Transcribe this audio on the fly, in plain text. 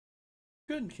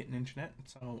Good kitten internet.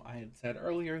 So I had said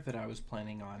earlier that I was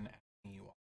planning on asking you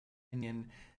all opinion.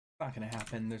 It's not going to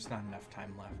happen. There's not enough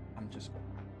time left. I'm just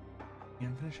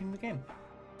finishing the game.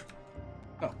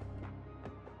 So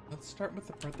let's start with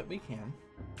the part that we can.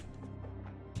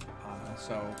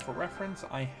 So for reference,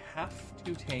 I have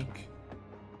to take.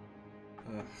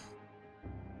 I'll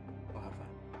have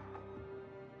that.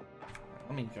 Right,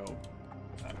 let me go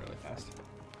that really fast.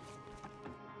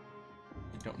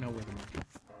 I don't know where the monkey.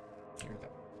 Here,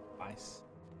 that ice.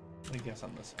 I guess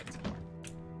on this side somewhere.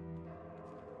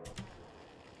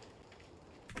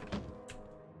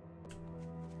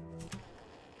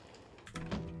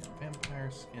 Vampire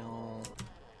skill.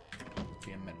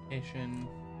 GM meditation.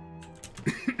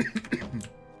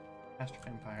 Master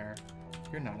vampire.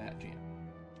 You're not at GM,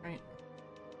 right?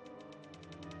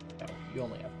 No, you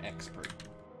only have expert.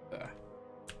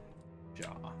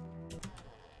 Jaw.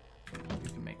 You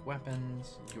can make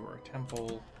weapons. You're a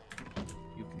temple.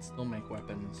 You can still make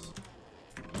weapons.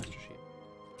 Master shield.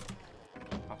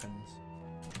 Weapons.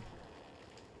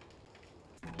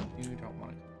 You don't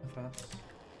want to come with us.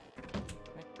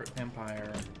 Expert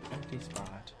vampire. Empty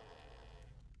spot.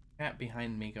 Cat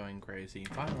behind me going crazy.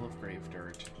 Vial of grave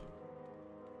dirt.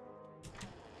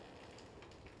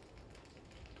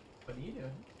 What are you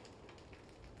doing?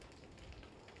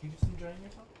 You just enjoying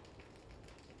yourself?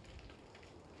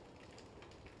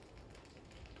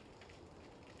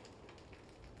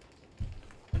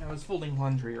 When I was folding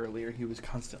laundry earlier, he was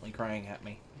constantly crying at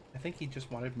me. I think he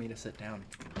just wanted me to sit down.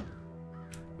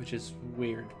 Which is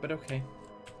weird, but okay.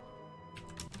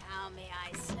 How may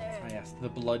I serve? Ah yes, the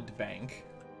blood bank.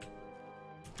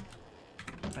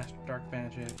 Master dark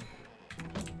magic.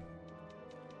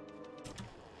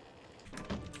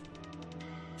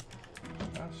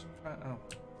 Gosh, oh.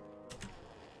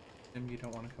 Jim, you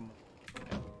don't want to come with.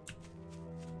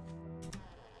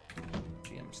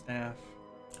 Yeah. GM staff.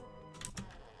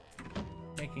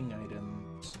 Making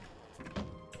items.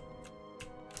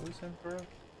 Who's Emperor?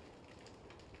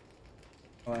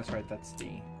 Oh, that's right, that's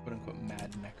the quote-unquote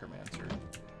mad necromancer.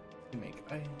 You make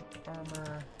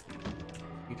armor.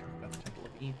 You talk about the Temple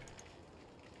of Eep.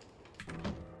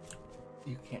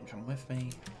 You can't come with me.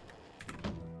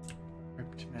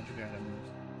 Ripped magic items.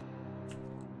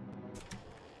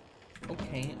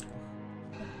 Okay.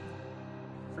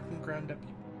 Freaking ground up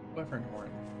wyvern horn.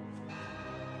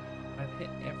 I've hit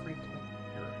every point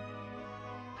here.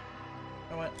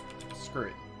 You know what? Screw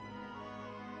it.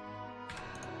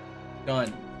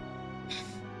 Done.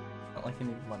 Not like I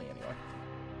need money anyway.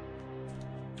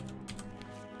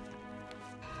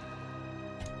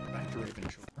 Back to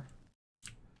Ravenshore.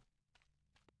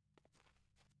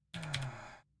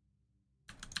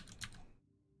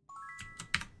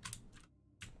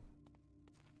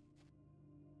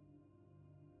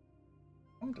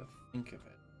 Come to think of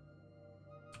it.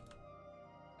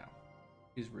 No.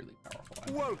 He's really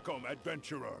powerful. Welcome,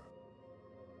 adventurer!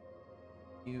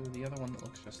 You, the other one that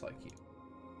looks just like you.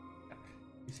 Yeah.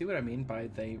 You see what I mean by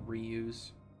they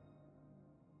reuse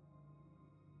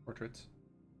portraits?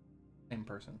 Same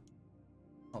person.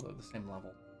 Although the same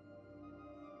level.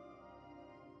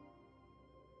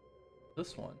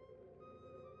 This one.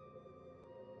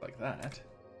 Like that.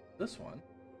 This one.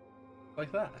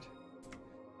 Like that.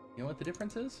 You know what the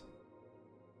difference is?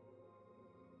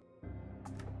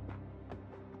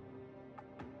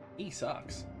 He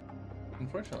sucks.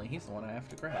 Unfortunately, he's the one I have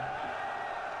to grab.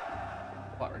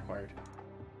 Plot required.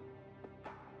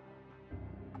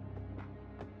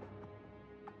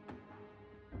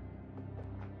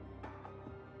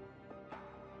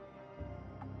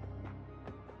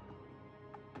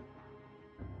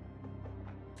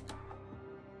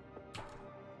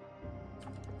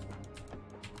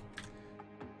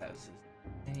 That's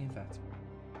his name, that's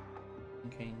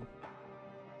thinking.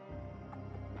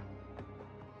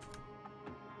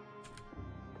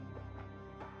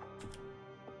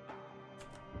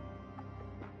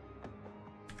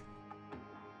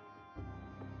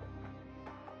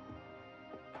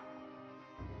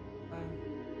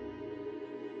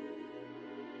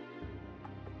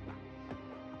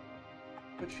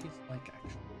 What she's like,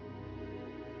 actually.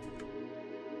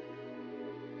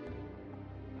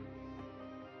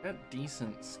 Got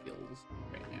decent skills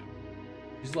right now.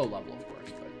 She's low level, of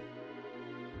course, but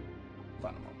hold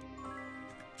on a moment.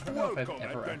 I don't know if I've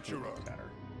ever actually looked at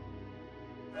her.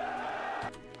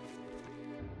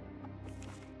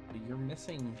 But you're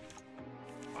missing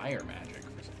fire magic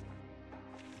for something.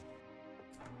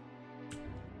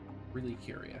 Really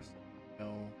curious.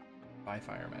 No, buy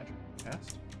fire magic.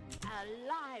 Test. A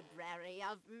library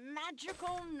of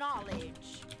magical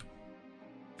knowledge.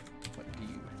 What do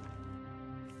you?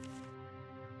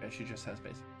 Okay, she just has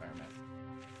basic fire magic.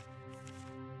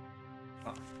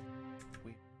 Huh.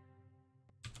 Weird.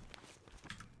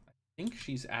 I think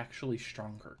she's actually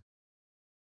stronger,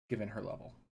 given her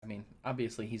level. I mean,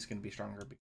 obviously he's going to be stronger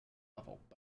because of level,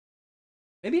 but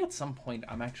maybe at some point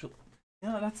I'm actually...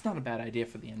 No, that's not a bad idea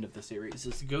for the end of the series,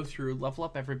 is to go through, level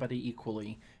up everybody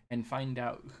equally, and find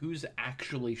out who's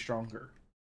actually stronger,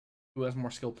 who has more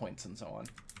skill points, and so on.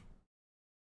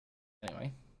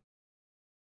 Anyway.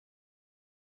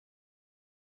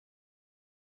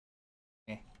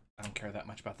 I don't care that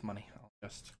much about the money. I'll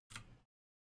just...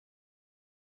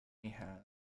 We have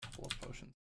a couple of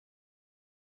potions.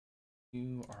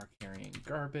 You are carrying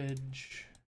garbage.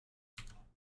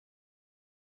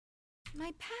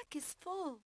 My pack is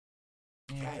full.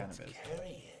 Yeah, kind of is.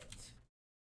 Carry it.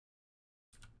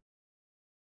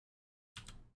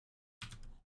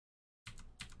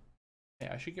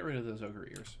 Yeah, I should get rid of those ogre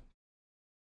ears.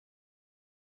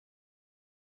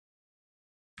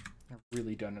 I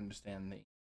really don't understand the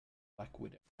Black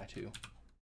Widow tattoo.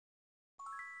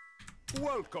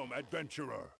 Welcome,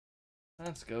 adventurer.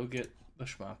 Let's go get the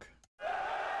schmuck.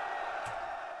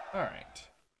 Alright.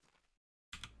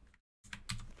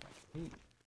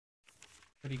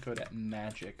 Pretty good at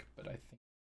magic, but I think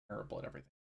terrible at everything.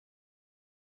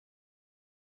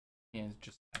 And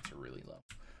just stats are really low.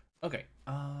 Okay,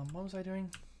 what was I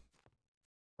doing?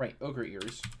 Right, ogre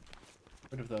ears.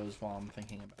 Rid of those while I'm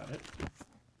thinking about it.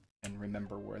 And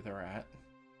remember where they're at.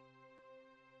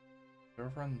 They're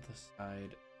over on the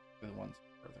side, they're the ones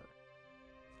further.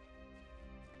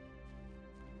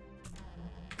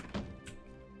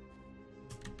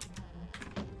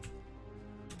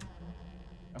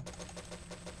 Oh.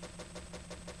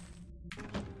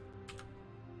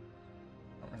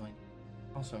 Not really.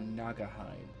 Also, Naga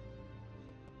hide.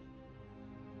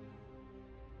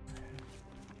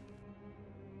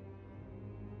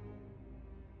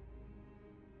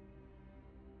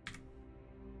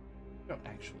 I don't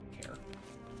actually care.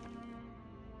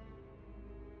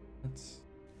 Let's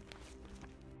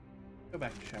go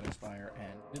back to Shadowspire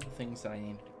and do the things that I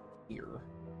need to do here.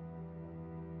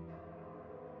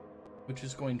 Which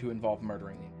is going to involve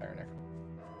murdering the entire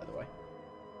Necromancer, by the way.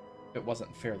 It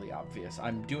wasn't fairly obvious.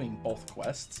 I'm doing both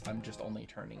quests, I'm just only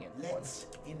turning in one. Let's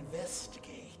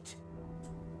investigate.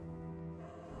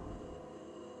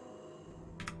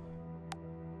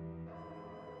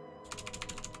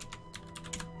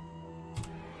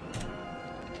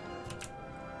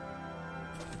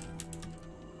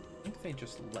 I think they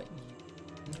just let you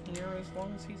in here as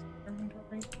long as he's in your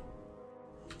inventory.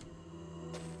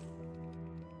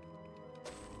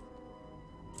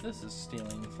 This is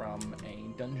stealing from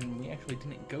a dungeon we actually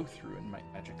didn't go through in Might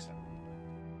and Magic VII.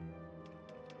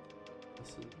 This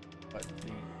is what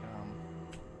the,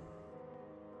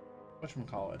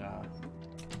 whatchamacallit,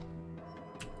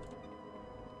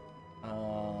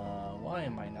 why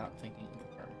am I not thinking of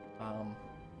the term?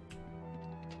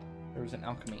 There was an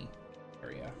alchemy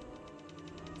area.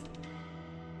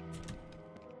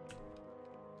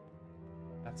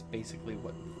 That's basically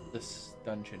what this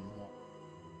dungeon was.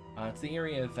 It's the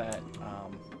area that,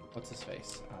 what's his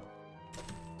face?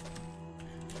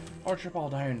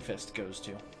 Archibald Iron Fist goes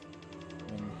to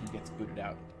when he gets booted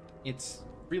out. It's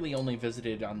really only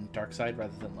visited on the dark side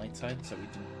rather than light side, so we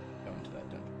didn't go into that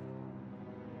dungeon.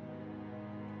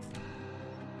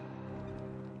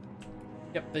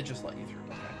 Yep, they just let you through.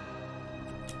 Okay.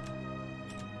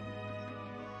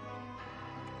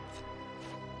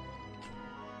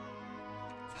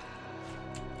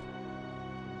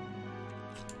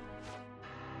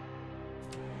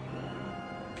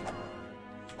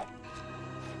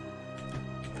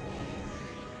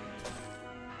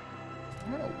 I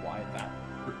don't know why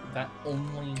that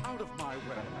only Out of my way.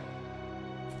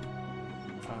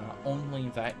 only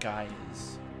that guy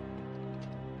is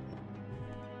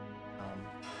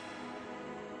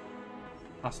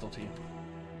hostile to you.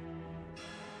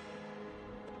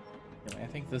 Anyway, I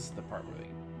think this is the part where they...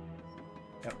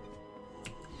 Yep.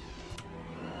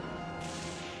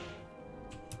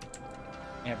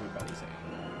 Everybody's A.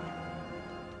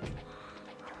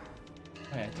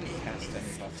 Oh, yeah, I didn't cast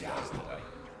any buff spells, did I?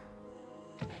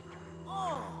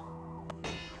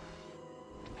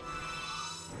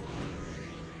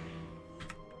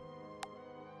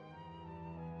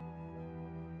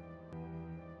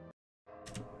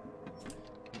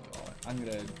 I'm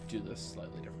gonna do this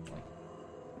slightly differently.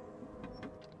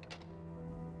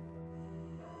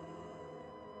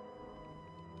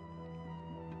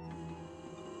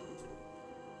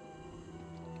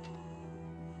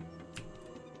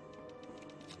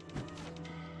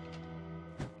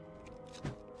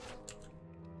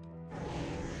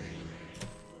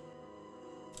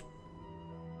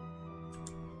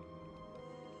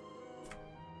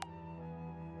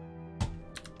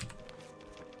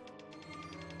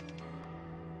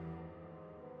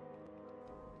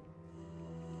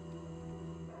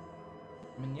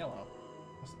 yellow.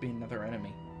 Must be another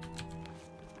enemy.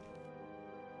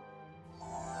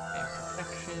 Okay,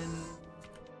 protection.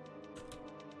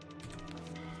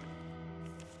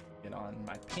 Get on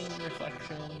my ping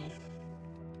reflection.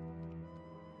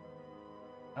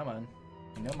 Come on.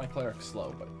 I know my cleric's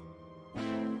slow, but...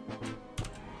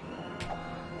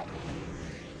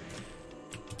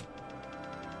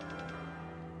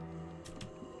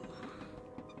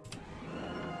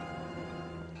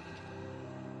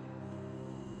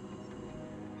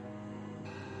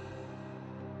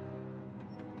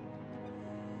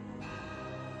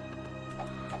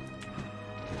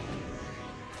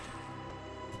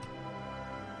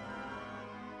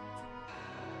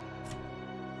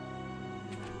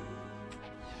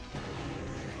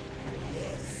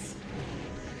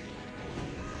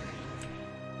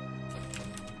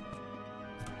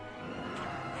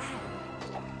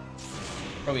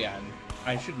 Oh yeah, and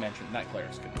I should mention that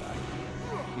cleric's gonna die.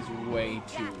 He's way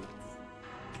too...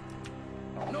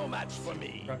 No match for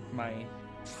me. My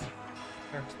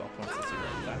cleric spell points at 0.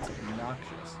 That's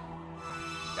obnoxious.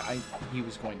 Yeah, he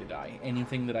was going to die.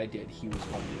 Anything that I did, he was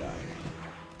going to die.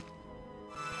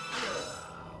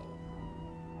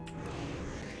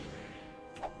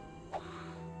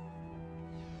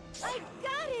 I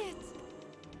got it!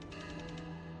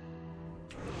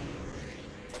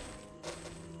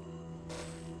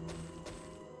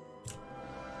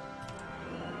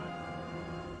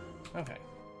 Okay.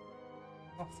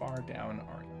 How far down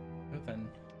are you? Other than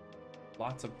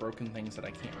lots of broken things that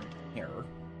I can't repair.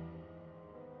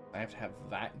 I have to have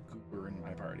that goober in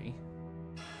my party.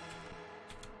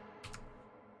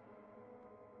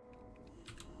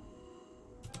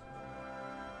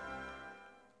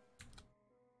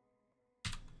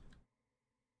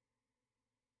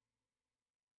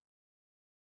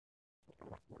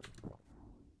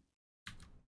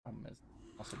 Problem is,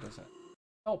 also doesn't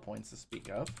spell points to speak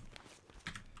of.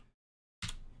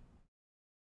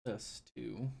 This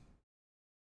too.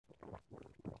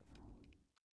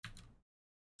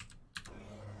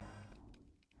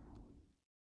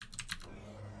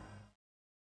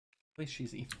 At least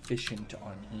she's efficient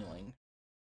on healing.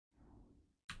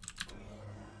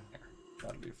 There,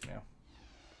 that'll do for now.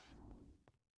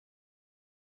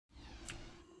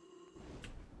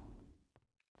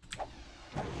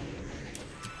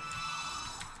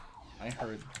 I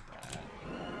heard that.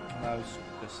 That was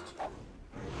just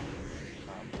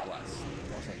blessed.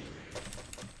 It wasn't.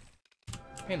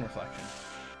 Pain reflection.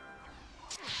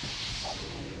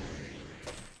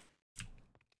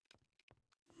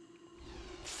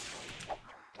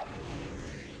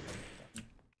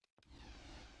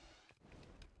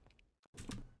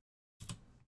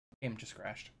 Game just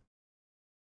crashed.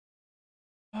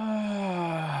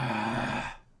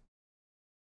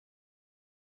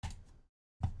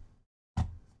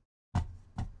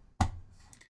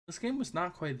 This game was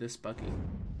not quite this buggy.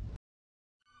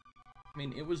 I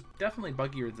mean, it was definitely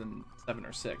buggier than 7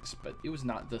 or 6, but it was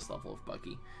not this level of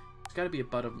buggy. There's got to be a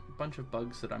bunch of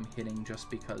bugs that I'm hitting just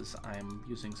because I'm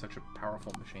using such a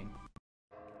powerful machine.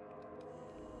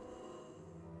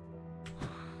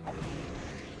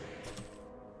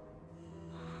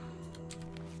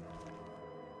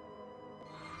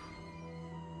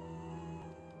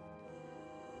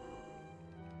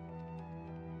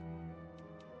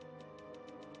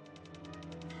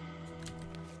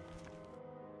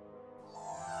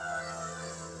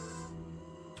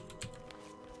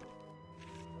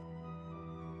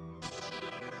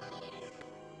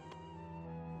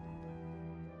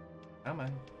 Come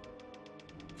on.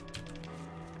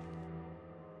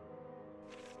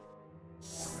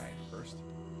 Alright, first.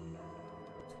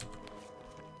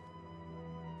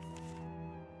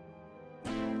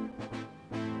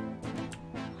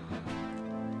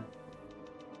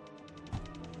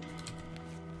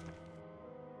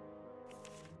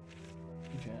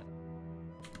 Jet.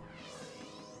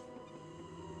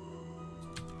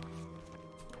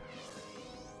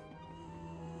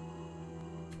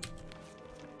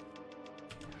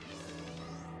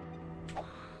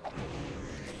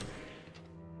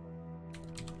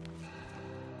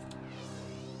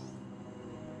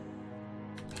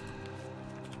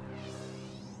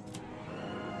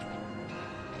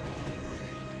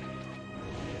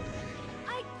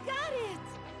 I got it!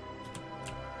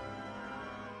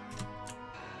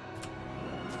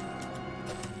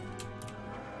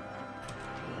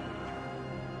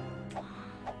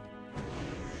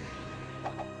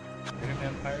 Creative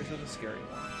vampires are the scary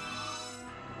one.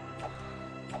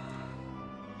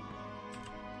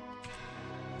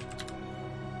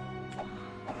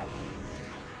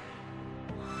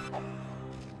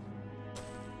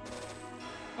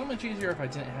 much easier if I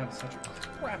didn't have such a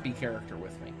crappy character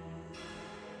with me.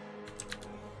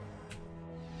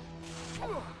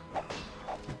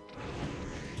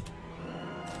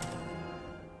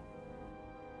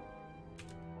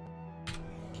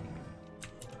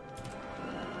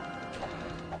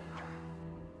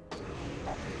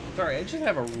 Sorry, I just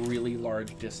have a really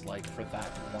large dislike for that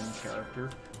one character,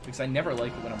 because I never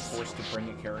like it when I'm forced to bring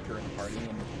a character in a party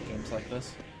in games like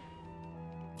this.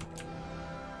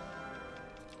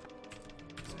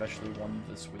 Especially one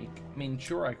this week. I mean,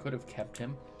 sure, I could have kept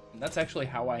him. And that's actually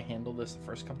how I handled this the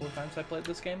first couple of times I played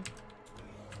this game.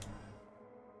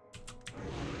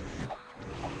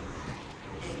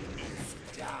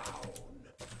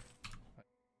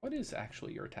 What is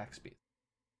actually your attack speed?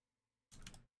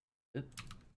 Would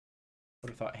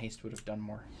have thought haste would have done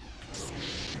more.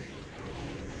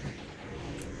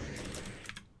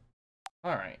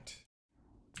 All right.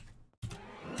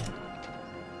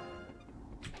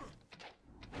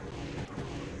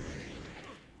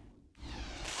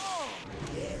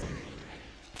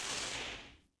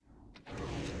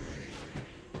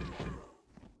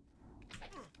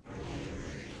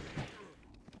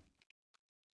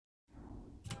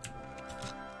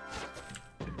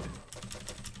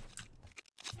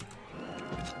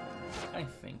 I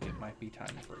think it might be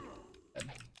time for bed.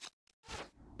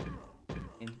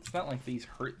 And it's not like these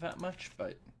hurt that much,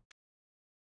 but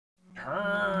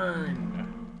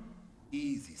turn.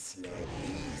 Easy sled,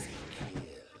 easy kill.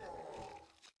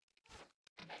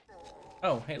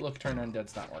 Oh, hey, look, turn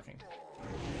undead's not working.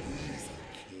 Easy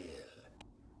kill.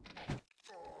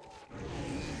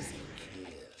 Easy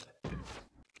kill.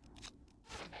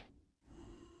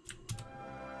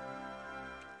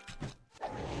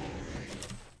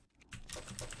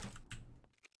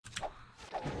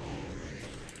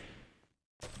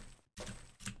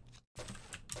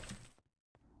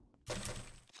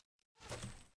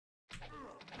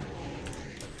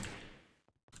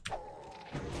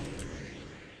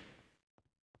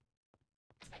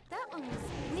 That one was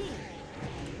me.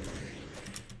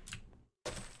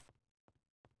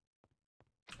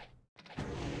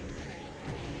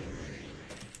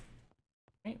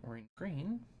 Right, we're in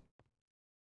green.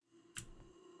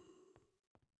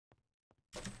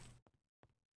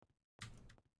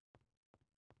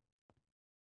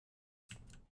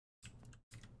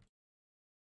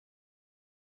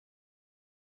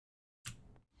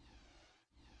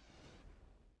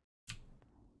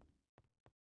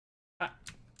 Ah.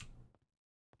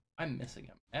 I'm missing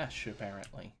a mesh,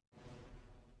 apparently.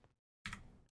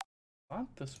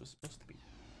 Thought this was supposed to be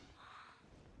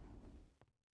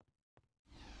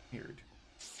weird.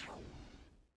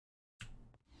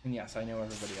 And yes, I know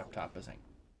everybody up top is angry.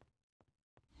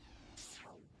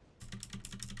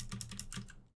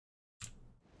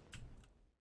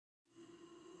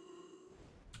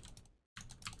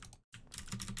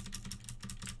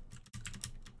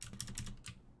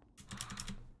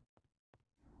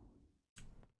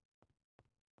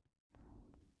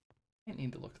 I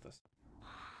need to look at this.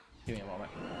 Give me a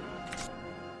moment.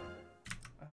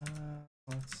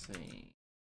 Let's see.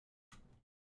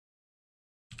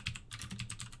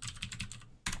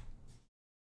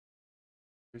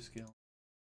 Your skill.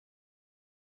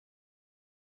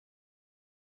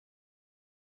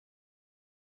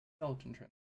 Skeleton trim.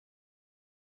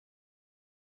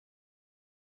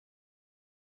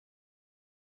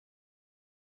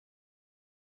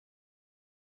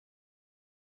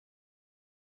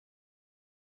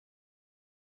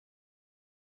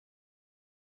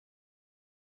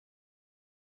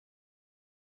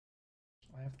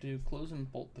 I have to close and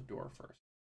bolt the door first.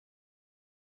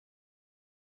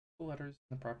 The letters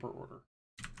in the proper order.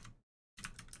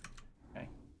 Okay.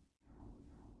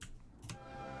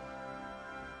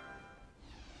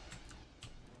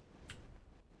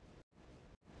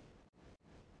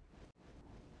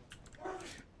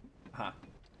 Aha.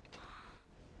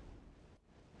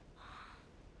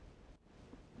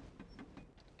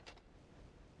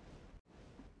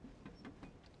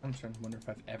 I'm starting to wonder if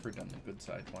I've ever done the good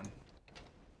side one.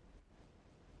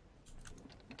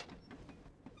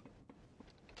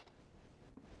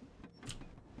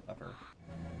 Lever.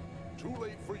 Too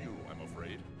late for you, I'm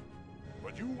afraid.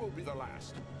 But you will be the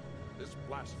last. This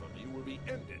blasphemy will be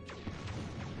ended.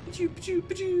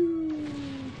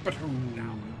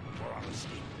 Now, for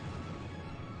honesty.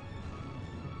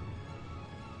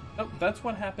 Oh, that's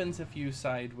what happens if you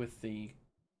side with the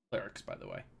clerics, by the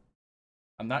way.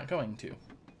 I'm not going to.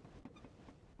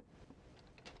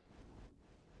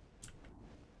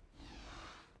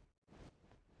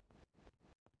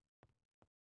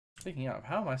 Speaking of,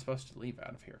 how am I supposed to leave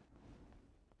out of here?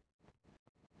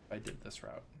 If I did this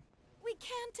route. We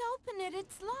can't open it.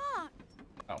 It's locked.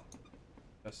 Oh.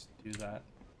 Just do that.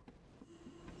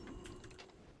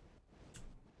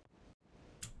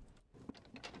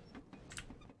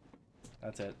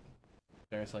 That's it.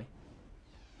 Seriously.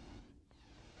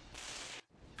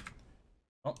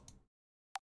 Oh.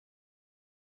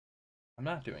 I'm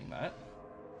not doing that.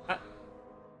 Ah.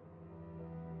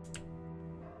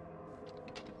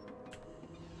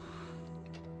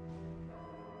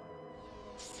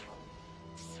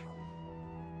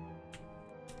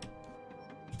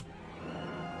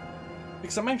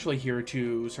 Because I'm actually here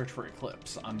to search for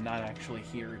Eclipse. I'm not actually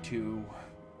here to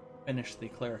finish the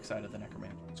cleric side of the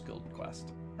Necromancers Guild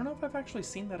quest. I don't know if I've actually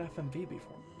seen that FMV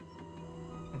before.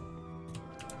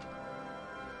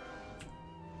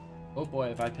 Oh boy,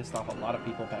 have I pissed off a lot of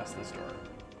people past this door.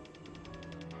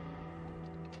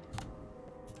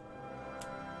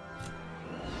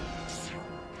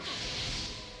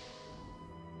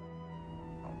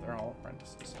 Oh, they're all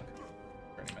apprentices. Okay.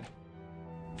 Journeymen.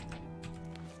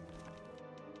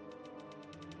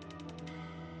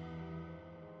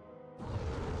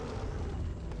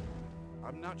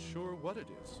 I'm not sure what it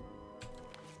is.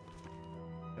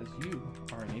 Because you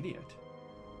are an idiot.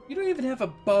 You don't even have a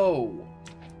bow!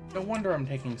 No wonder I'm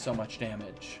taking so much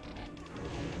damage.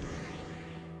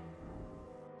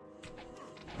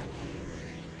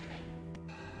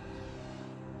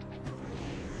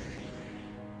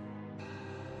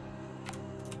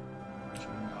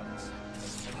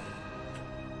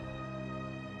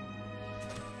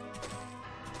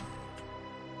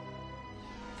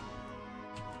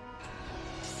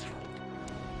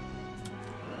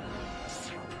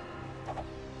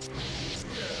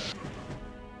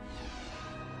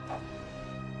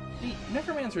 The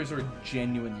Necromancers are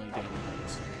genuinely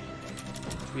dangerous.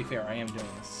 To be fair, I am doing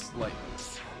this slightly.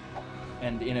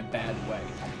 And in a bad way.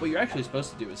 What you're actually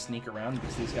supposed to do is sneak around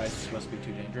because these guys are supposed to be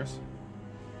too dangerous.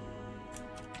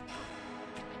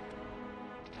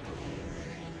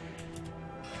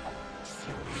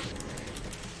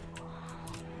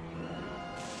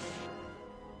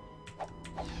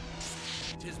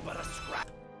 Tis but a scrap.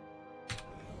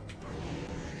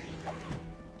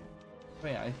 Oh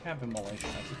yeah, I have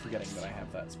Immolation. I keep forgetting that I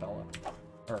have that spell up.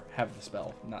 Or have the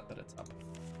spell, not that it's up.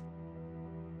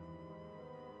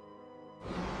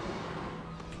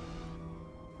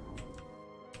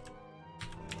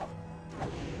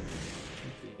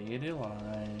 Keep it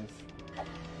alive.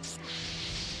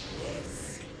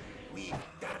 Yes, we've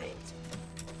got it.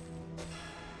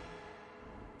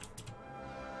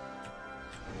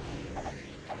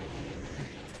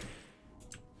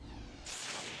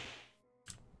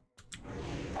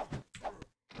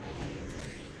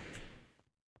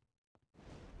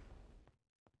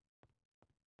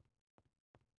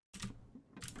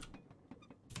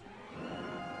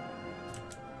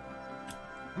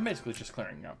 I'm basically just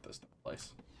clearing out this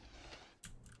place.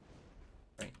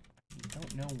 Right. I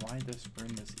don't know why this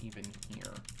room is even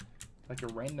here. Like a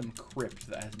random crypt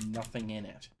that has nothing in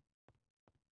it.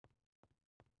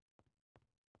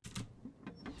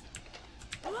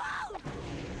 Whoa!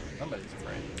 Somebody's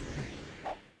afraid.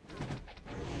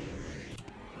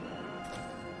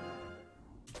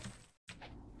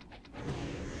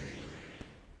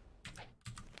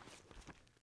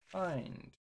 Find.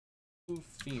 Who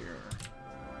fear.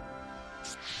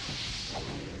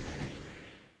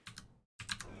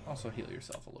 Also heal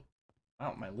yourself a little.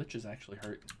 Wow, my lich is actually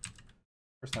hurt.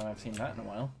 First time I've seen that in a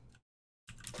while.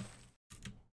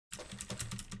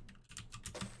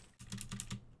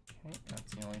 Okay,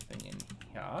 that's the only thing in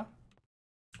here.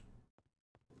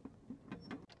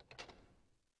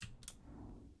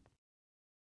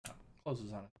 Oh,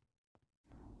 closes on it.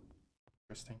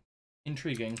 Interesting.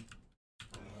 Intriguing.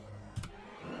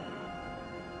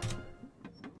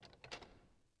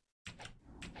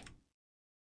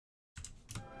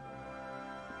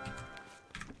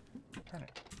 Darn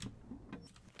it.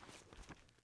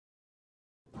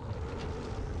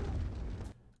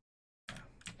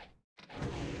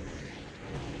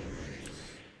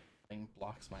 Thing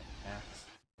blocks my axe.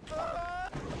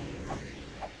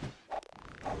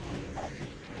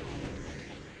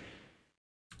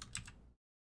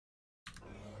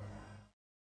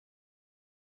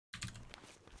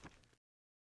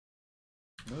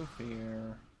 Move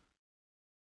here.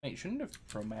 Wait, shouldn't have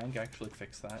Promag actually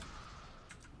fix that?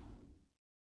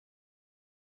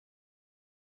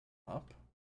 Up.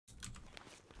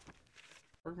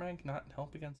 Promag not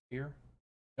help against fear?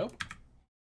 Nope.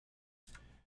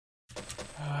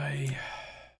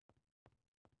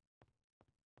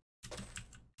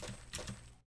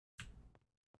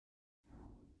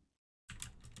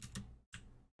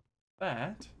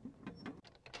 That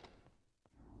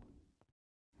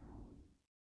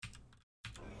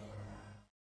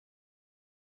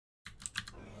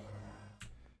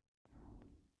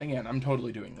Again, I'm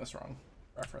totally doing this wrong.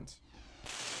 Reference.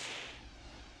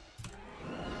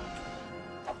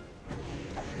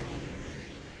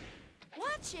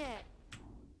 Watch it!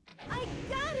 I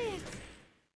got it!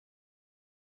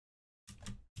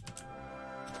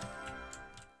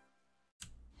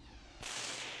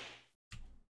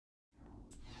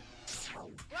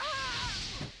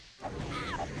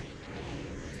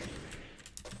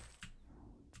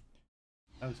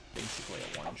 That was basically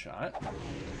a one-shot.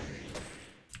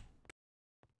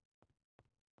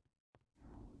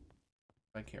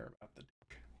 I care about the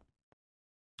dick.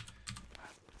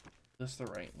 This the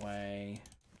right way.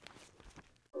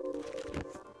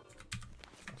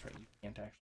 That's right, you can't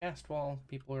actually cast while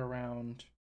people are around.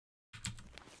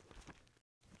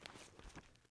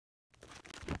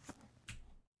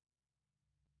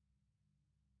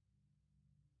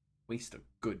 Waste of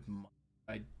good money.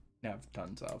 I have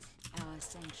tons of. Our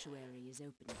sanctuary is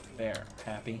open to you. There,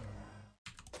 happy.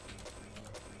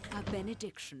 A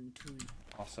benediction to you.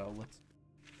 Also, let's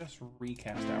just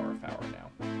recast Hour of Power now.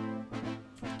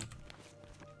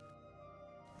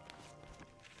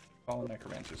 Follow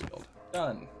Necromancers Guild.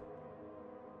 Done.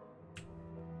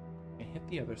 Okay, hit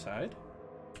the other side.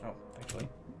 Oh, actually.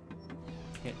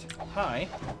 Hit high.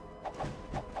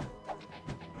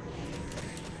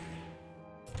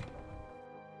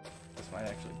 This might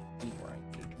actually be where I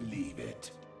needed to be. Leave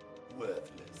it.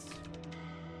 Worthless.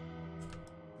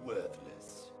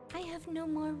 Worthless. I have no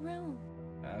more room.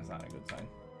 That's not a good sign.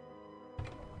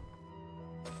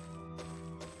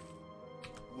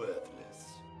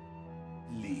 Worthless.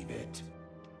 Leave it.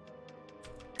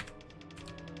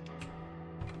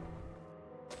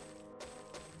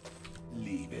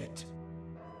 Leave it.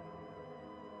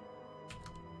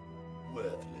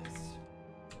 Worthless.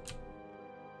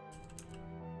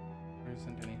 There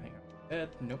isn't anything up ahead.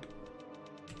 Nope.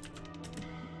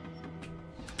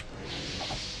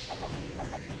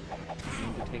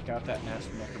 Need to take out that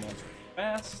Master Necromancer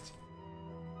fast,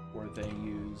 or they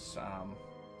use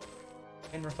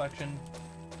in reflection.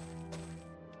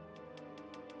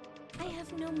 I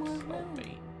have no more room.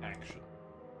 Bait, actually.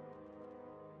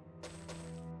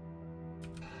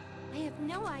 I have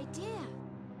no idea.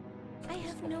 I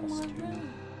have no more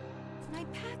room. My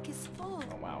pack is full.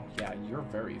 Oh wow, yeah, you're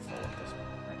very full at this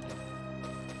point, aren't you?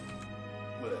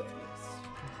 Worthless.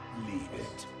 Leave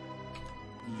it.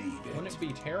 Leave it. Wouldn't it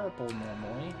be terrible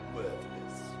normally?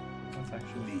 Worthless. That's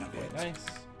actually Leave quite it. nice.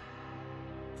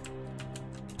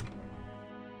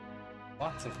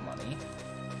 Lots of money.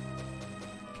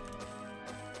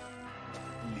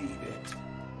 Leave it.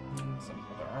 And some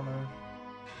other armor.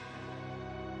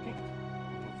 Okay,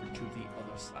 over to the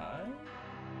other side.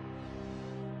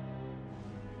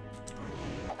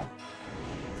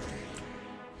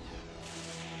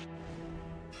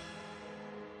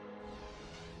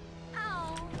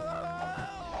 Ow!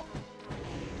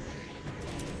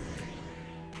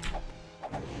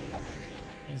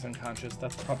 He's unconscious.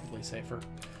 That's probably safer.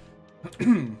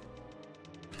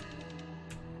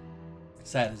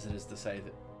 Sad as it is to say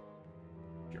that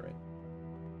you're right.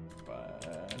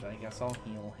 But I guess I'll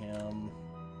heal him.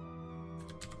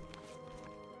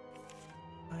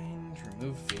 Find,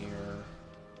 remove fear.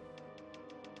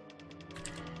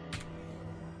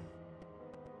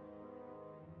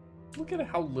 Look at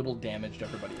how little damaged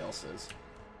everybody else is.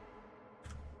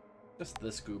 Just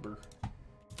this goober.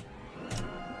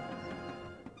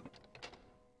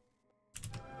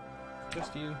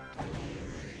 Just you.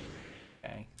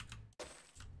 Okay.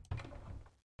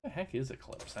 What the heck is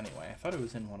Eclipse anyway? I thought it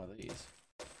was in one of these.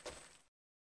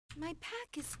 My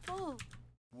pack is full.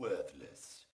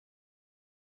 Worthless.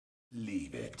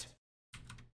 Leave it.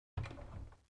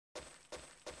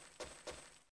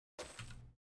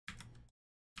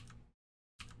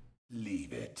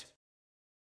 Leave it.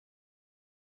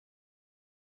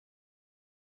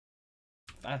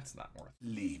 That's not worth it.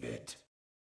 Leave it.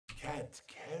 Can't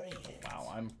carry it.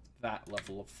 Wow, I'm that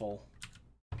level of full.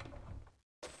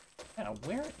 Yeah,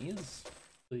 where is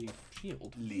the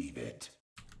shield? Leave it.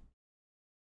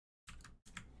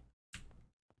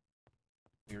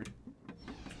 Weird.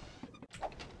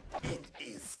 It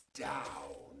is down.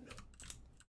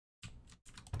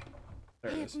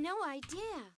 There I it have is. no idea.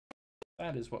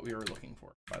 That is what we were looking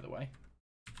for, by the way.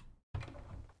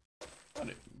 Not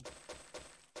an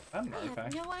I have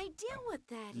artifact. no idea what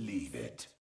that is. Leave it.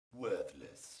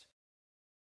 Worthless.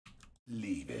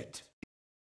 Leave it.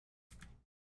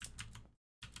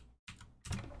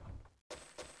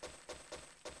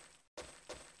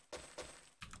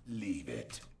 Leave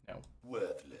it. No.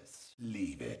 Worthless.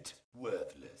 Leave it.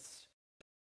 Worthless.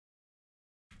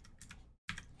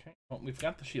 Okay, well, we've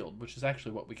got the shield, which is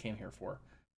actually what we came here for.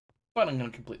 But I'm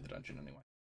going to complete the dungeon anyway.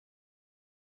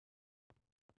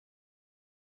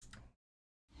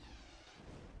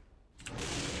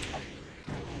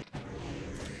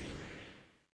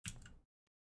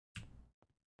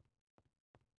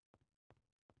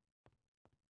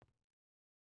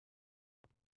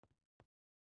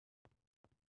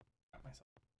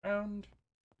 around.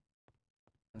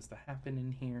 What's to happen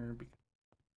in here?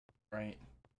 Right.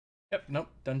 Yep, nope.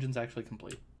 Dungeon's actually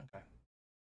complete. Okay.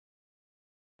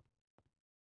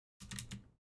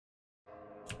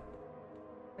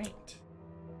 Great.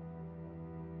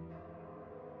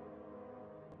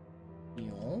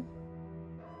 Heal.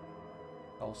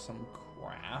 Sell some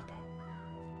crap.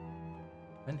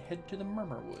 Then head to the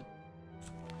Murmurwood.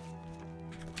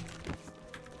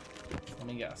 Let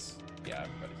me guess. Yeah,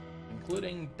 everybody.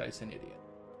 Including Dyson Idiot.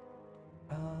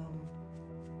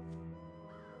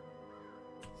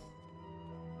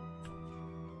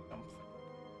 Something.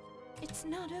 It's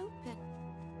not open.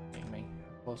 Kidding me.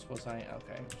 How close was I?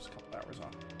 Okay, just a couple hours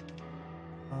off.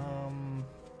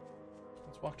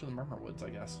 Let's walk to the Murmurwoods, I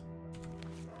guess.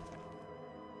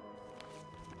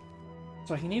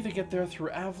 So I can either get there through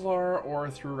Avlar or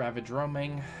through Ravage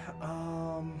Roaming.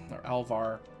 Or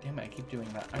Alvar. Damn it, I keep doing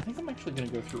that. I think I'm actually going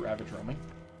to go through Ravage Roaming.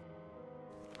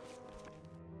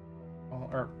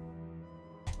 Or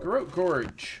Garrote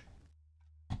Gorge.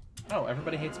 Oh,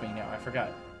 everybody hates me now. I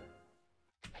forgot.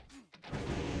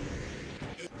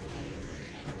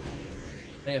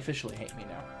 They officially hate me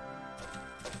now.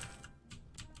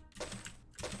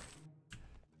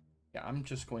 Yeah, I'm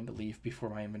just going to leave before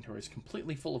my inventory is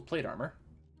completely full of plate armor.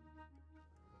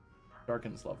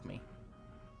 Darkens love me.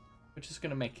 Which is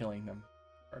going to make killing them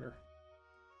harder.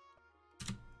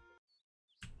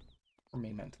 For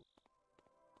me, mentally.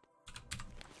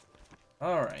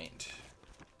 Alright.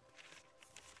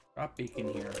 Drop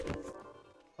beacon here.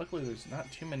 Luckily, there's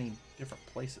not too many different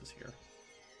places here.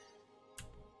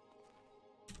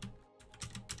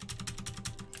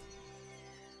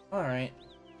 Alright.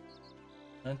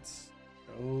 Let's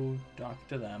go talk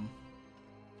to them.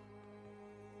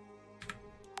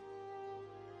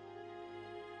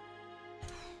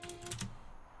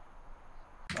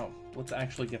 Oh, let's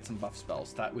actually get some buff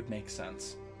spells. That would make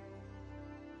sense.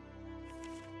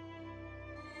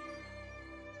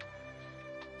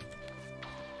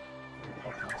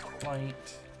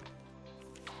 Flight.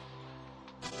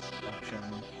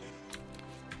 Action.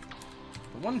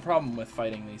 The one problem with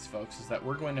fighting these folks is that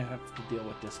we're going to have to deal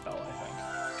with Dispel, I think.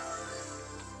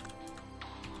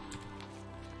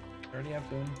 Already have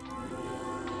Boon?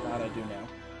 God, I do now.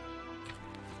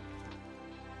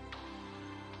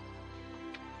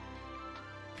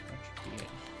 That should be it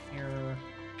here.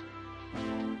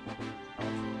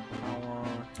 Power.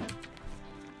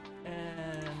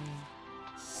 And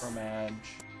Romage.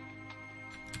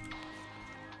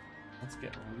 Let's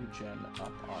get regen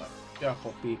up on a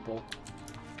couple people.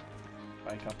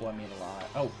 By a couple, I mean a lot.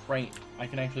 Oh, right. I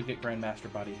can actually get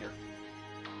Grandmaster Buddy here.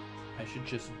 I should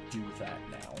just do that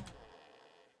now.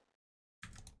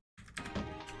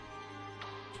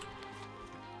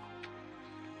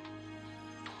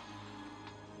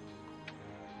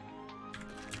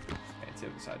 Okay, it's the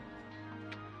other side.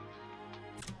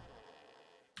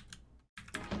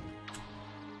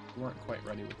 We weren't quite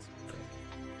ready with Spirit.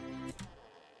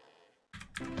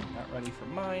 Not ready for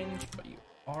mind, but you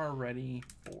are ready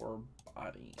for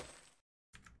body.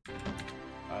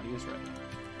 Body is ready.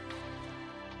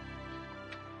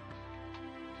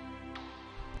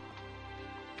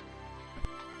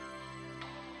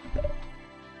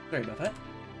 Sorry about that.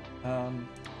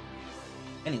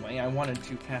 Anyway, I wanted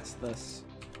to cast this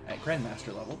at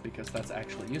Grandmaster level because that's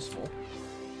actually useful.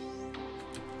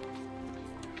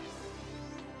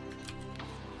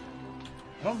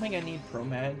 I don't think I need Pro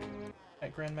Mag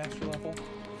at Grandmaster level,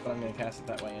 but I'm going to cast it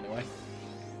that way anyway.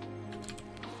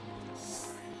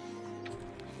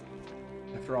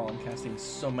 After all, I'm casting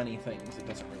so many things, it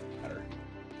doesn't really matter.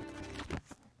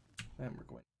 Then we're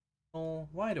going... Oh,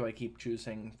 why do I keep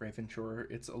choosing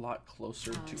Ravenshore? It's a lot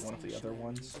closer to one of the other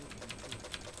ones.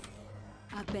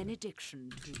 A benediction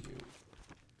to you.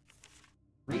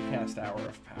 Recast Hour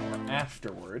of Power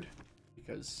afterward,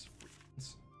 because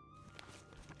reasons.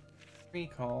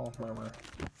 Recall, Murmur.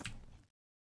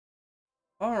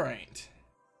 Alright.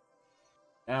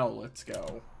 Now let's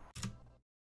go.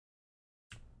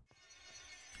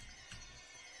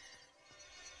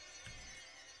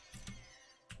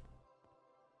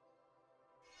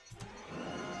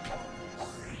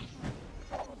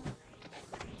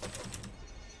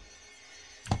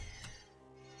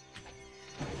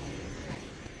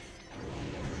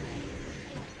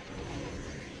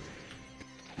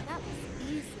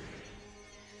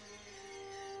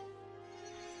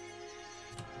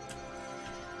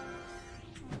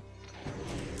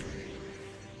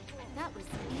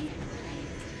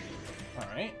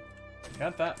 Alright,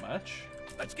 got that much.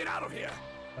 Let's get out of here.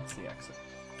 That's the exit.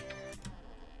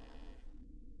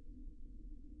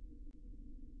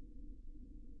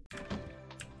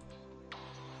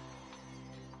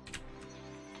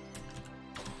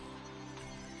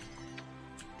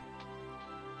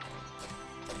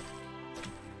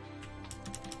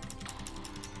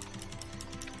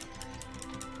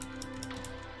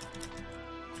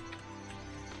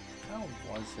 hell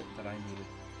was it that I needed?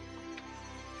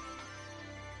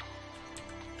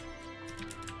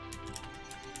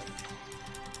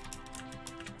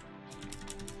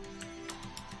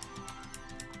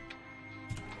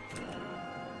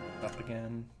 Up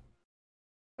again.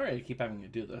 Sorry I keep having to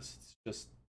do this. It's just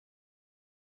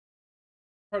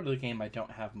part of the game I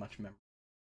don't have much memory.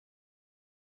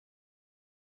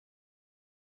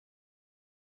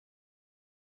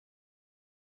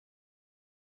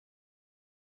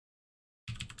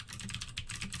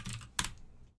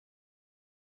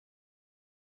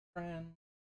 Friend.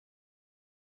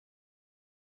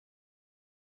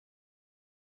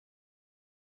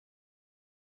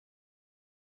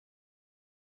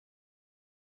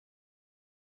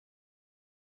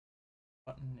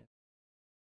 Button.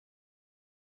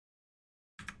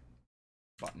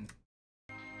 Button.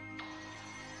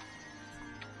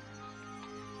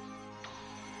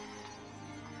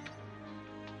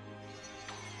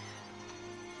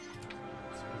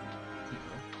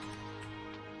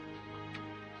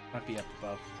 Might be up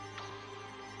above.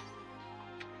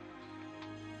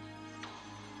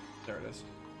 There it is.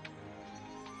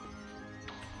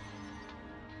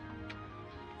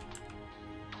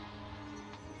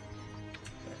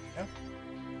 There we go.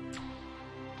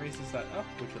 Raises that up,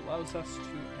 which allows us to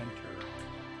enter.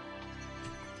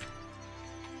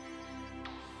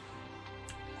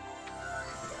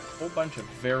 A whole bunch of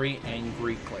very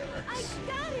angry clerics.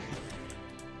 I got it!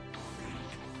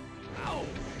 Ow!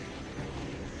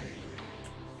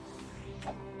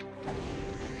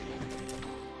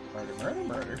 Murder, murder,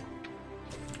 murder.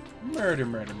 Murder,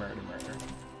 murder, murder, murder.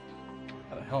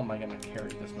 How the hell am I gonna carry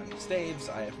this many staves?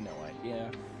 I have no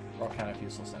idea. They're all kind of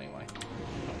useless anyway.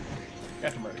 I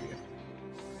have to murder you.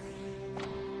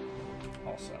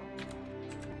 Also.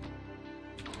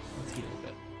 Let's heal a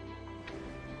bit.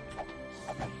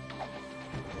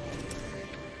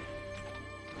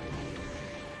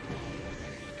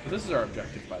 So this is our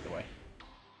objective, by the way.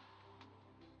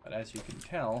 But as you can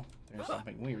tell, there's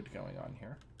something weird going on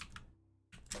here.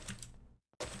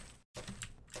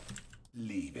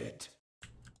 Leave it.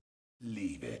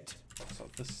 Leave it. So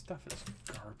this stuff is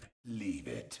garbage. Leave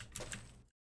it.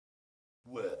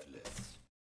 Worthless.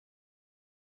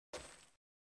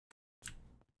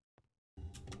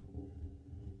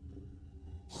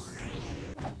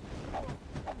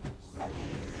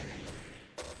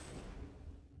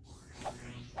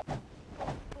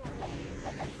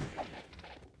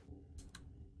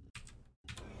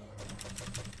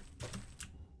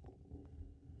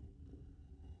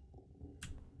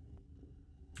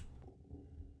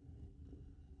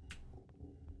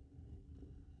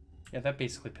 Yeah, that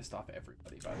basically pissed off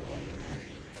everybody, by the way.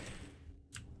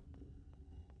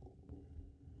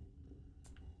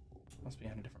 Must be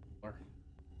on a different floor.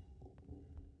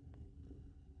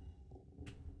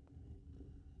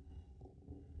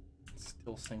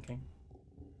 Still sinking.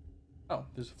 Oh,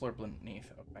 there's a floor beneath.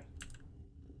 Okay.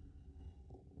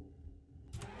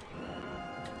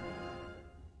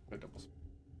 Go double.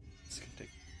 This can take.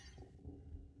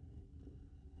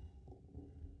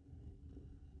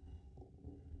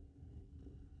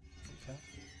 Okay.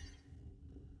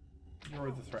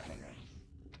 You're the threatening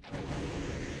one.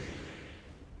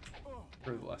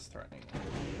 You're the less threatening one.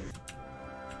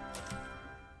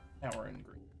 Now we're in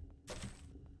green.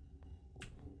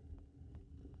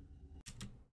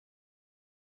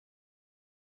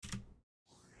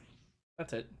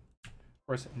 That's it. Of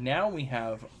course, now we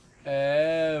have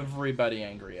everybody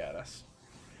angry at us.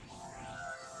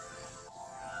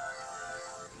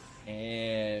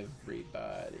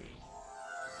 Everybody.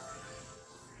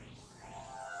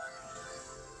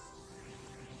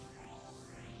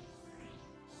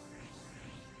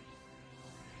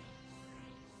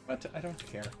 But I don't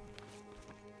care.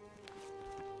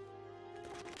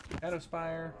 Shadow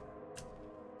Spire.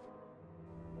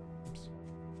 Oops.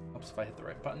 Helps if I hit the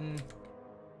right button.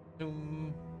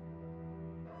 Boom.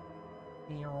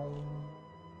 Meow.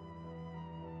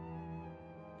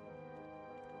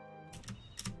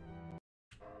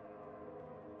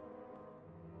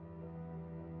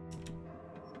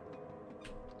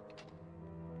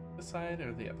 This side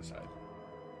or the other side?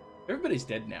 Everybody's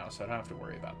dead now, so I don't have to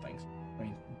worry about things. I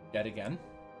mean, dead again.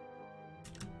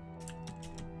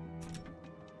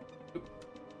 Oop.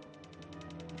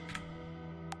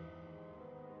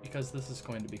 Because this is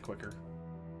going to be quicker.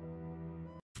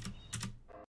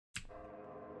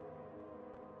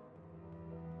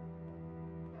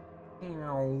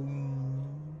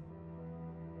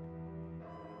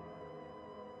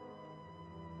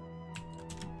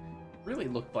 Really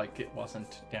looked like it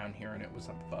wasn't down here and it was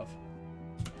up above.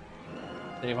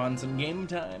 Save on some game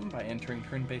time by entering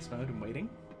turn-based mode and waiting.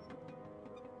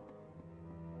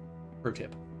 Pro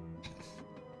tip.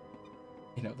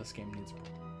 You know, this game needs...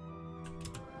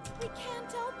 We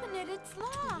can't open it, it's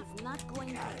locked. He's not going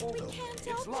to We open. can't It's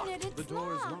open locked. it, it's The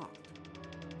door is locked. locked.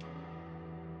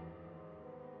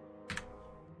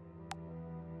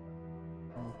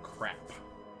 Oh, crap.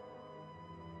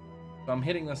 So I'm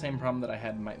hitting the same problem that I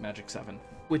had in Might and Magic VII,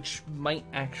 which might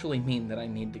actually mean that I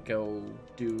need to go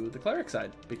do the cleric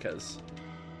side, because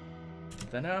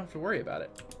then I don't have to worry about it.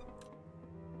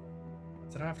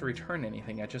 So I don't have to return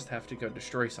anything, I just have to go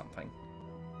destroy something.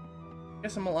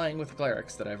 Guess I'm allying with the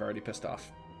clerics that I've already pissed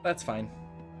off. That's fine.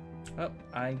 Oh,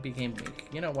 I became weak.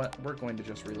 You know what? We're going to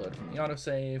just reload from the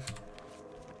autosave.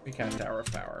 Recast Tower of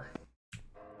Power.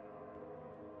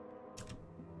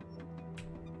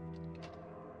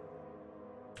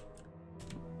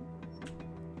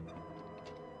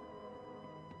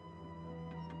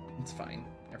 It's fine.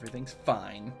 Everything's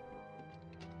fine.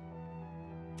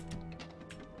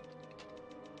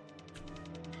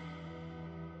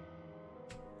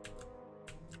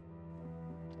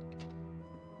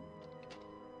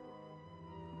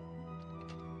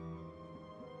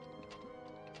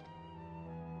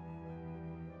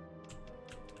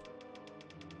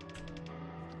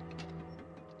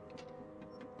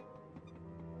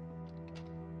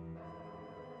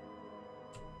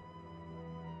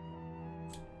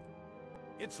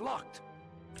 It's locked.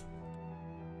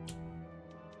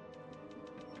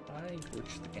 I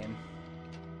glitched the game.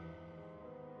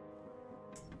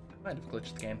 I might have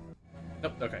glitched the game.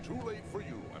 Nope, okay. Too late for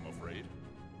you, I'm afraid.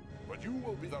 But you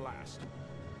will be the last.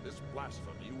 This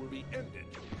blasphemy will be ended.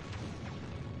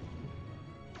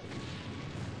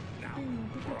 Now,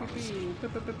 rise.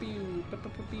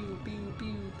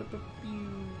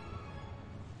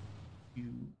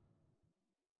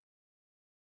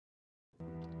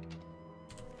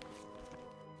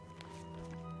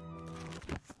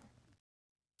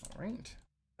 Alright. Is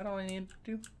that all I need to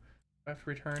do? Do I have to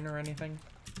return or anything?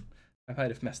 I might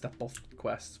have messed up both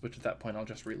quests, which at that point I'll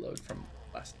just reload from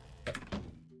last. But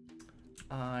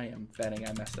I am betting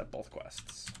I messed up both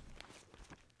quests.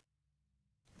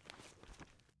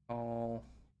 All.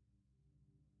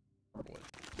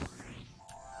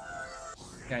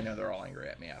 Yeah, I know they're all angry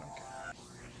at me. I don't care.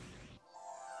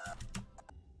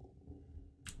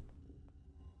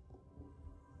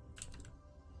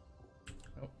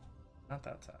 Nope, not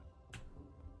that side.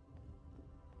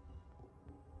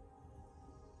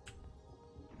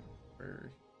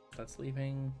 That's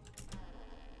leaving.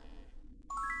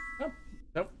 Nope.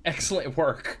 Nope. Excellent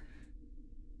work.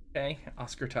 Okay,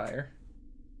 Oscar Tire.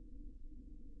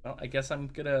 Well, I guess I'm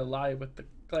gonna lie with the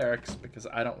clerics because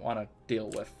I don't want to deal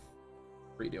with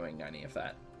redoing any of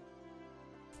that.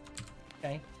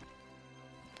 Okay.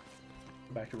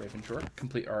 Go back to Ravenshore.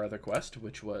 Complete our other quest,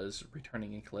 which was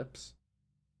returning Eclipse.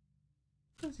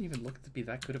 It doesn't even look to be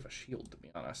that good of a shield, to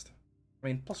be honest. I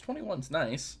mean, plus 21's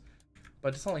nice.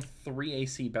 But it's only 3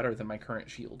 AC better than my current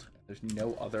shield. There's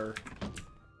no other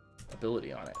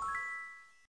ability on it.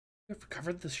 You have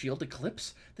recovered the shield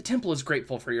Eclipse? The temple is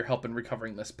grateful for your help in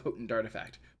recovering this potent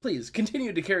artifact. Please,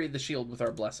 continue to carry the shield with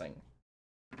our blessing.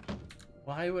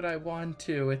 Why would I want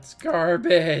to? It's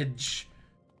garbage!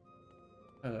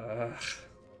 Ugh.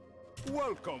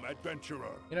 Welcome,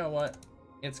 adventurer. You know what?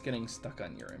 It's getting stuck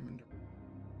on your inventory.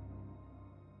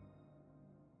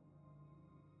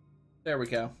 There we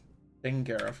go. Taken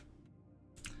care of.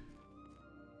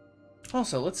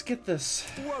 Also, let's get this.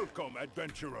 Welcome,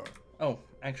 adventurer. Oh,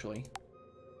 actually.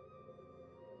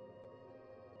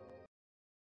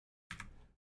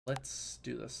 Let's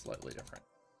do this slightly different.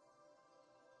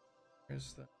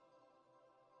 Here's the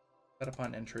set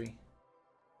upon entry.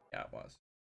 Yeah, it was.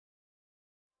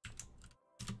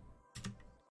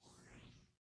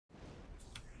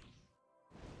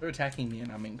 They're attacking me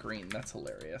and I'm in green. That's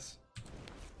hilarious.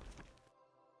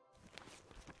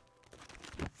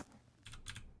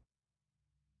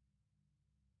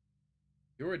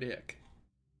 You're a dick.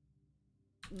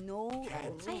 No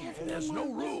I have There's no no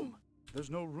more room. There's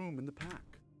no room in the pack.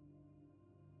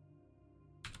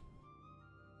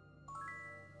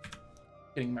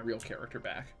 Getting my real character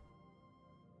back.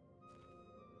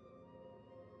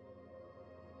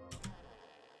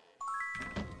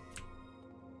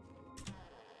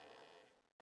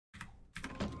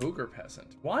 Ogre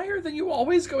peasant. Why are you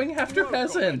always going after Welcome,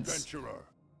 peasants? adventurer.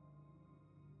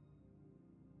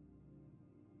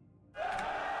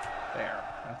 There,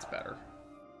 that's better.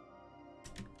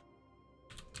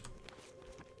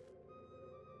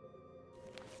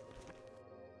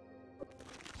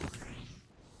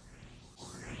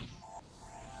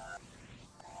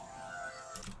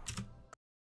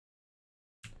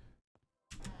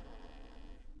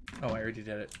 Oh, I already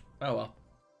did it. Oh well.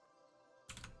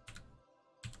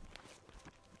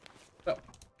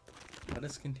 let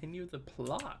us continue the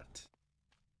plot.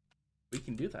 We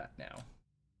can do that now.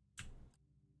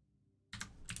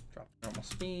 Drop normal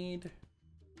speed.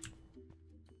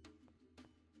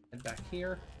 Head back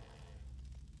here.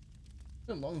 It's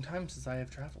been a long time since I have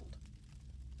traveled.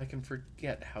 I can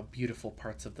forget how beautiful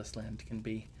parts of this land can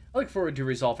be. I look forward to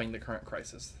resolving the current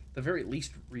crisis. The very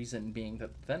least reason being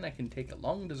that then I can take a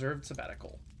long-deserved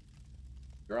sabbatical.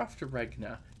 If you're off to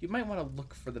Regna, you might want to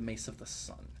look for the Mace of the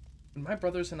Sun. When my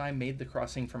brothers and I made the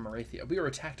crossing from Arathia, we were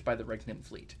attacked by the Regnan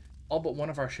fleet. All but one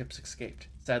of our ships escaped.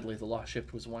 Sadly, the lost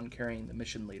ship was one carrying the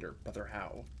mission leader, Brother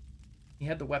Howe. He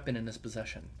had the weapon in his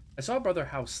possession. I saw Brother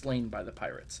Howe slain by the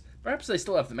pirates. Perhaps they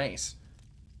still have the mace.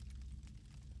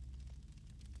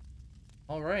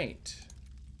 Alright.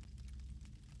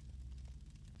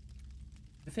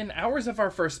 Within hours of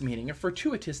our first meeting, a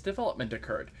fortuitous development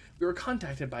occurred. We were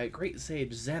contacted by a great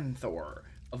sage, Xanthor,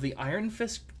 of the Iron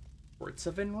Fist courts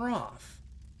of Enroth.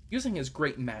 Using his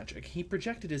great magic, he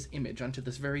projected his image onto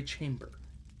this very chamber.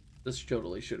 This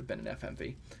totally should have been an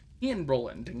FMV. He and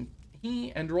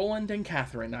Roland and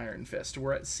Catherine Iron Fist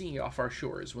were at sea off our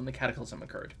shores when the cataclysm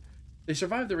occurred. They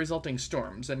survived the resulting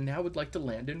storms and now would like to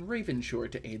land in Ravenshore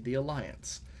to aid the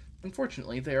Alliance.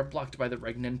 Unfortunately, they are blocked by the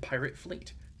Regnan pirate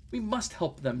fleet. We must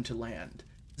help them to land.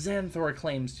 Xanthor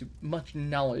claims much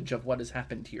knowledge of what has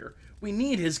happened here. We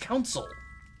need his counsel!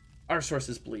 Our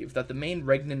sources believe that the main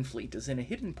Regnan fleet is in a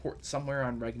hidden port somewhere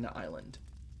on Regna Island.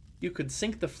 You could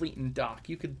sink the fleet and dock.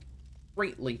 You could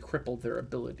greatly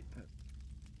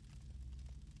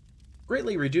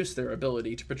reduce their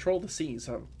ability to patrol the seas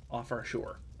off our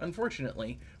shore.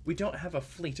 Unfortunately, we don't have a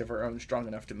fleet of our own strong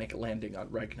enough to make a landing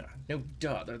on Regna. No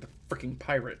duh, they're the freaking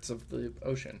pirates of the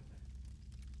ocean.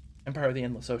 Empire of the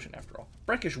Endless Ocean, after all.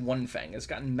 Brackish Onefang has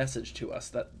gotten message to us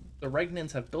that the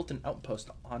Regnans have built an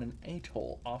outpost on an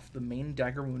atoll off the main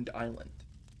Daggerwound Island.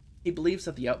 He believes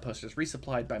that the outpost is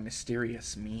resupplied by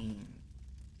mysterious means.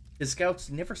 His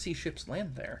scouts never see ships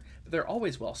land there, but they're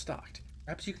always well stocked.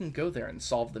 Perhaps you can go there and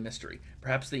solve the mystery.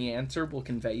 Perhaps the answer will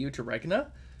convey you to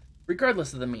Regna?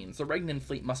 Regardless of the means, the Regnan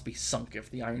fleet must be sunk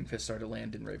if the Iron Fists are to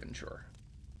land in Ravenshore.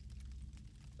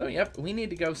 So, yep, we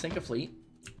need to go sink a fleet.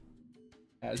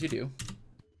 As you do.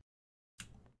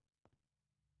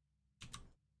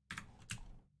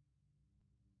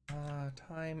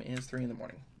 Time is 3 in the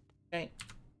morning. Okay.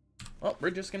 Well,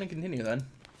 we're just going to continue then.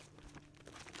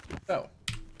 So,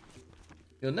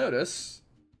 you'll notice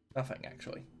nothing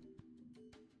actually.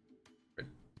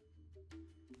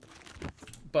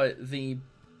 But the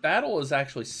battle is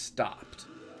actually stopped.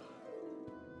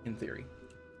 In theory.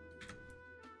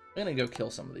 I'm going to go kill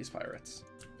some of these pirates.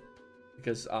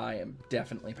 Because I am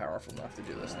definitely powerful enough to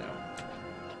do this now.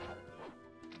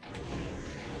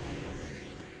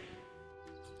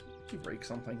 Did you break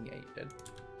something? Yeah, you did.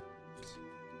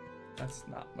 That's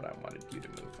not what I wanted you to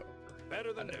move over.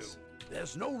 Better than new.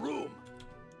 There's no room.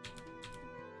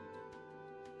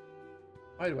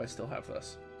 Why do I still have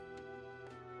this?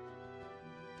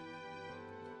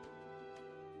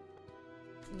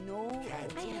 No,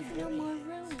 I have no more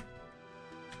room.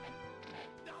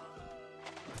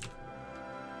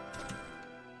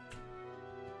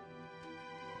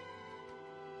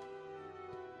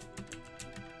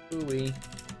 Ooh-wee.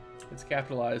 It's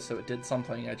capitalized, so it did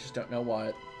something. I just don't know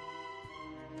what.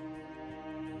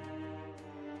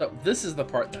 So this is the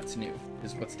part that's new,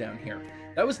 is what's down here.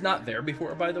 That was not there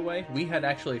before, by the way. We had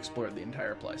actually explored the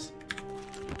entire place.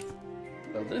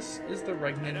 So this is the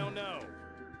Regnan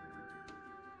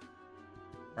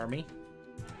army.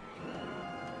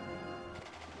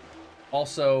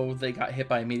 Also, they got hit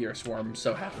by a meteor swarm,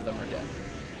 so half of them are dead.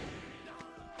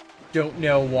 Don't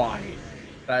know why.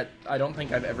 I don't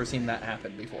think I've ever seen that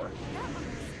happen before.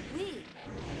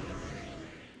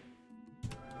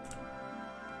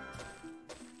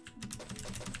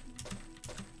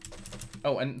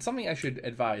 Oh, and something I should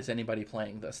advise anybody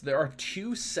playing this. There are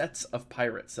 2 sets of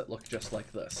pirates that look just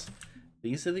like this.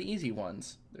 These are the easy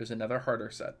ones. There's another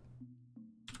harder set.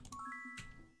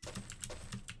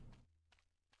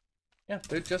 Yeah,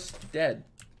 they're just dead.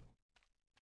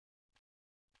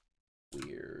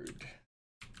 Weird.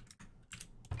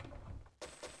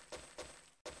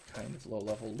 Kind of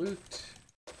low-level loot.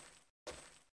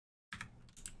 Do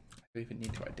I even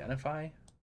need to identify?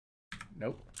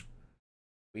 Nope.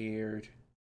 Weird.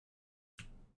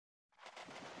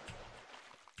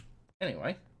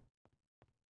 Anyway.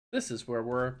 This is where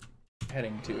we're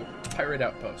heading to. Pirate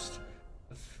Outpost.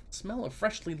 The smell of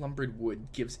freshly lumbered wood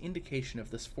gives indication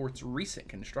of this fort's recent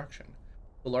construction.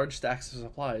 The large stacks of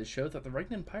supplies show that the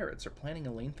Regnan pirates are planning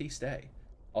a lengthy stay.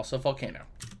 Also volcano.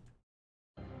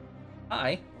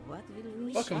 Hi.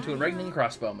 Welcome to a Regnan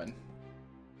crossbowman.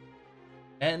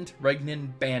 And Regnan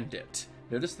Bandit.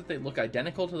 Notice that they look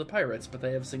identical to the pirates, but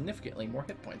they have significantly more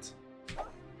hit points.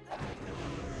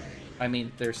 I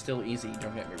mean, they're still easy,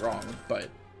 don't get me wrong, but...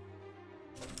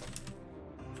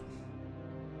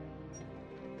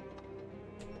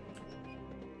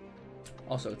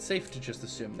 Also, it's safe to just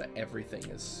assume that everything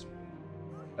is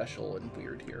special and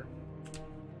weird here. This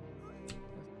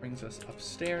brings us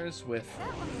upstairs with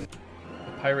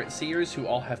the pirate seers who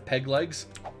all have peg legs.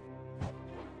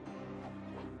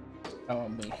 Oh,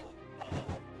 I'm weak.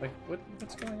 Like,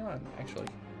 what's going on, actually?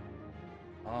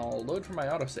 I'll load for my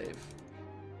autosave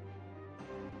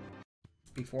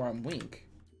before I'm weak.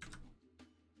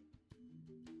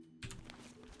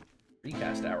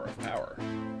 Recast Hour of Power.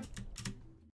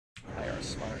 I are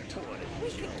smart. We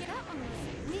could get up on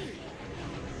this lead.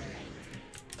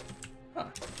 Huh.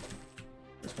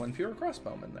 There's one fewer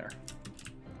crossbowman there.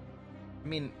 I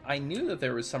mean, I knew that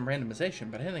there was some randomization,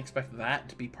 but I didn't expect that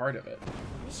to be part of it.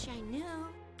 Wish I knew.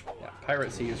 Yeah,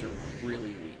 pirate seers are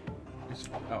really weak.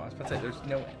 Oh, I was about to say, there's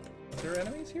no... Are there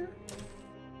enemies here?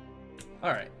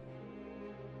 Alright.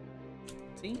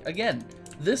 See? Again,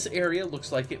 this area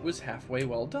looks like it was halfway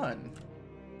well done.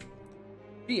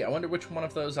 Gee, I wonder which one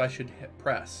of those I should hit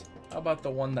press. How about the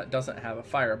one that doesn't have a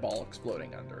fireball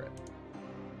exploding under it?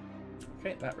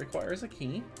 Okay, that requires a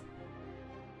key.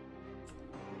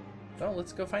 So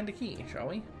let's go find a key, shall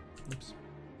we? Oops.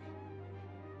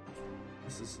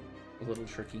 This is a little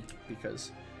tricky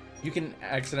because you can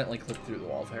accidentally clip through the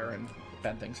wall there and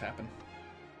bad things happen.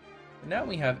 And now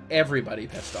we have everybody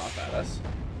pissed off at us.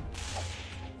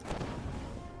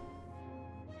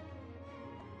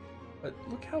 But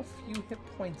look how few hit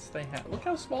points they have. Look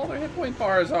how small their hit point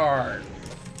bars are.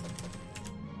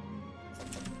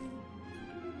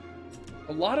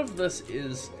 A lot of this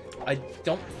is... I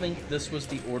don't think this was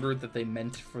the order that they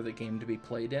meant for the game to be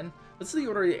played in. This is the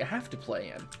order you have to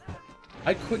play in.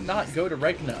 I could not go to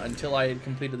Regna until I had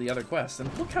completed the other quests,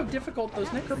 and look how difficult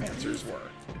those Necromancers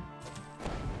were.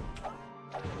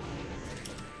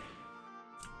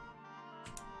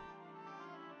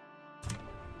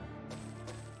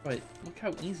 But look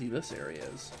how easy this area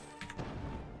is.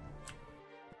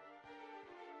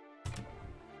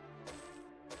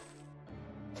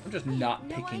 I'm just not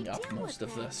picking up most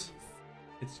of this.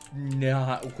 It's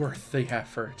not worth the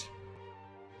effort.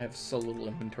 I have so little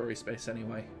inventory space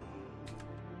anyway.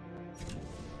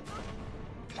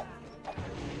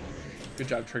 Good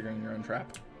job triggering your own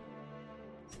trap.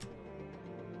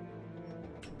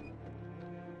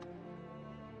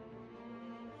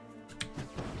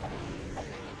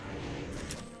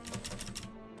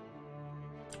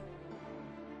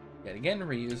 Yet again,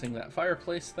 reusing that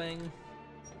fireplace thing.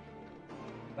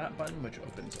 That button, which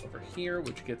opens over here,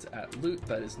 which gets at loot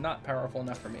that is not powerful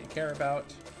enough for me to care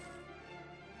about.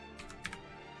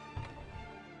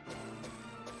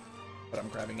 But I'm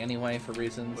grabbing anyway for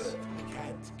reasons.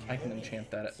 I can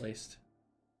enchant that at least.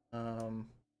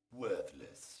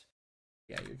 Worthless.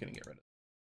 Yeah, you're gonna get rid of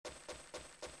it.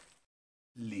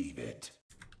 Leave it.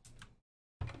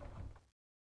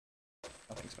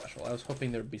 Nothing special. I was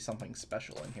hoping there would be something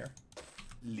special in here.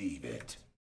 Leave it.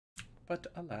 But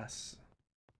alas.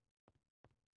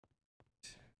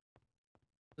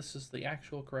 This is the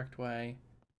actual correct way.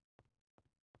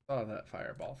 Oh, that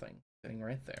fireball thing sitting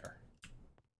right there.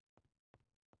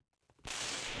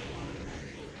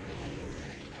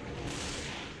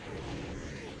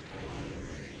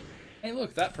 Hey,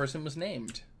 look, that person was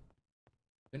named.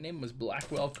 Their name was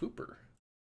Blackwell Cooper.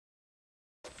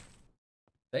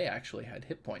 They actually had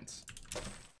hit points.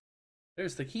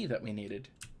 There's the key that we needed.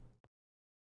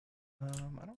 I don't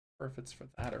remember if it's for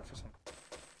that or for something.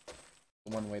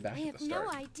 The one way back at the start.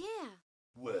 I have no idea.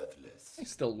 Worthless. I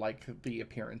still like the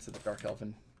appearance of the Dark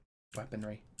Elven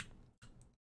weaponry.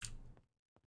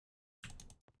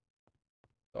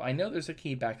 So I know there's a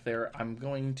key back there. I'm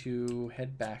going to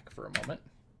head back for a moment.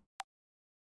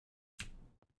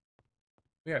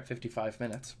 We're at 55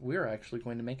 minutes. We're actually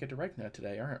going to make it to Regna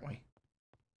today, aren't we?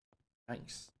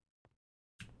 Nice.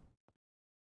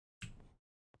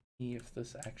 See if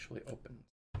this actually opens.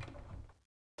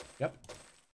 Yep.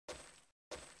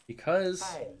 Because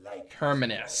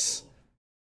Terminus.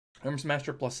 Arms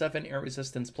Master +7, air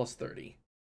resistance +30.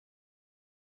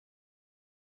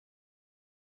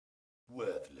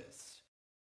 Worthless.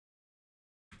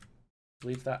 I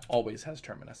believe that always has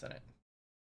Terminus in it.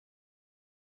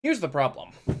 Here's the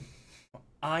problem.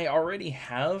 I already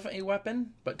have a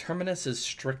weapon, but Terminus is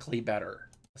strictly better,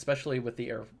 especially with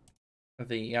the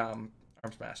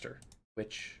Arms Master,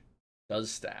 which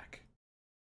does stack.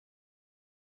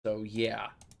 So yeah,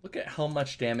 look at how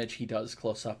much damage he does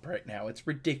close up right now. It's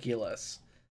ridiculous.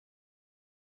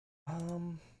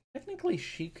 Technically,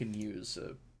 she can use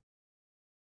a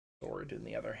sword in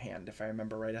the other hand, if I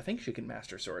remember right. I think she can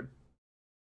master sword.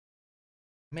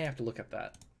 May have to look at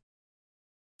that.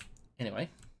 Anyway.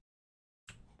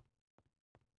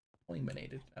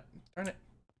 Eliminated. Darn it.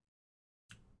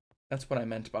 That's what I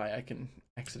meant by I can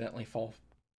accidentally fall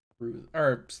through,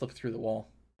 or slip through the wall.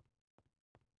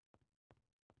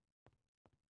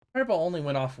 Fireball only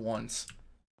went off once.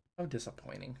 How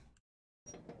disappointing.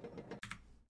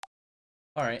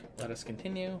 Alright, let us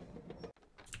continue.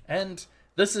 And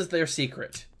this is their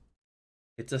secret.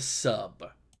 It's a sub.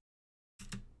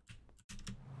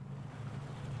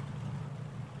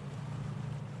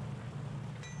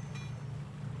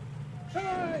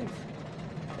 Dive!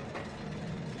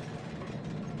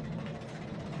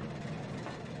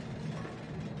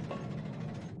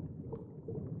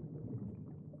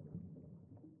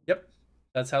 Yep,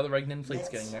 that's how the Regnan fleet's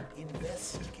getting there.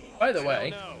 By the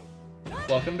way,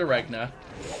 welcome to Regna.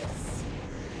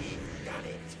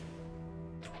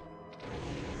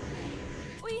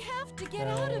 We have to get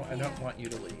out of here. I don't want you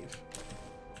to leave.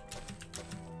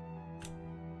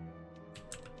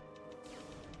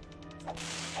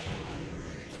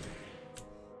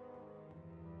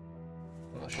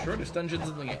 One of the shortest dungeons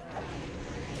in the game.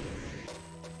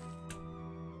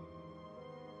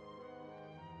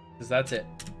 Because that's it.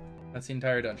 That's the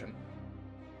entire dungeon.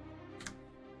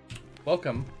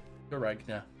 Welcome to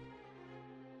Regna.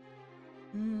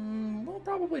 We'll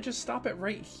probably just stop it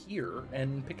right here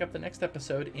and pick up the next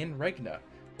episode in Regna.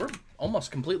 We're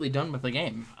almost completely done with the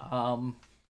game.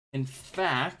 In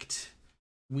fact,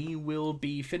 we will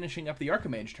be finishing up the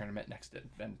Archimage tournament next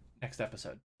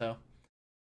episode. So,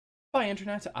 bye,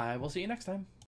 Internet. I will see you next time.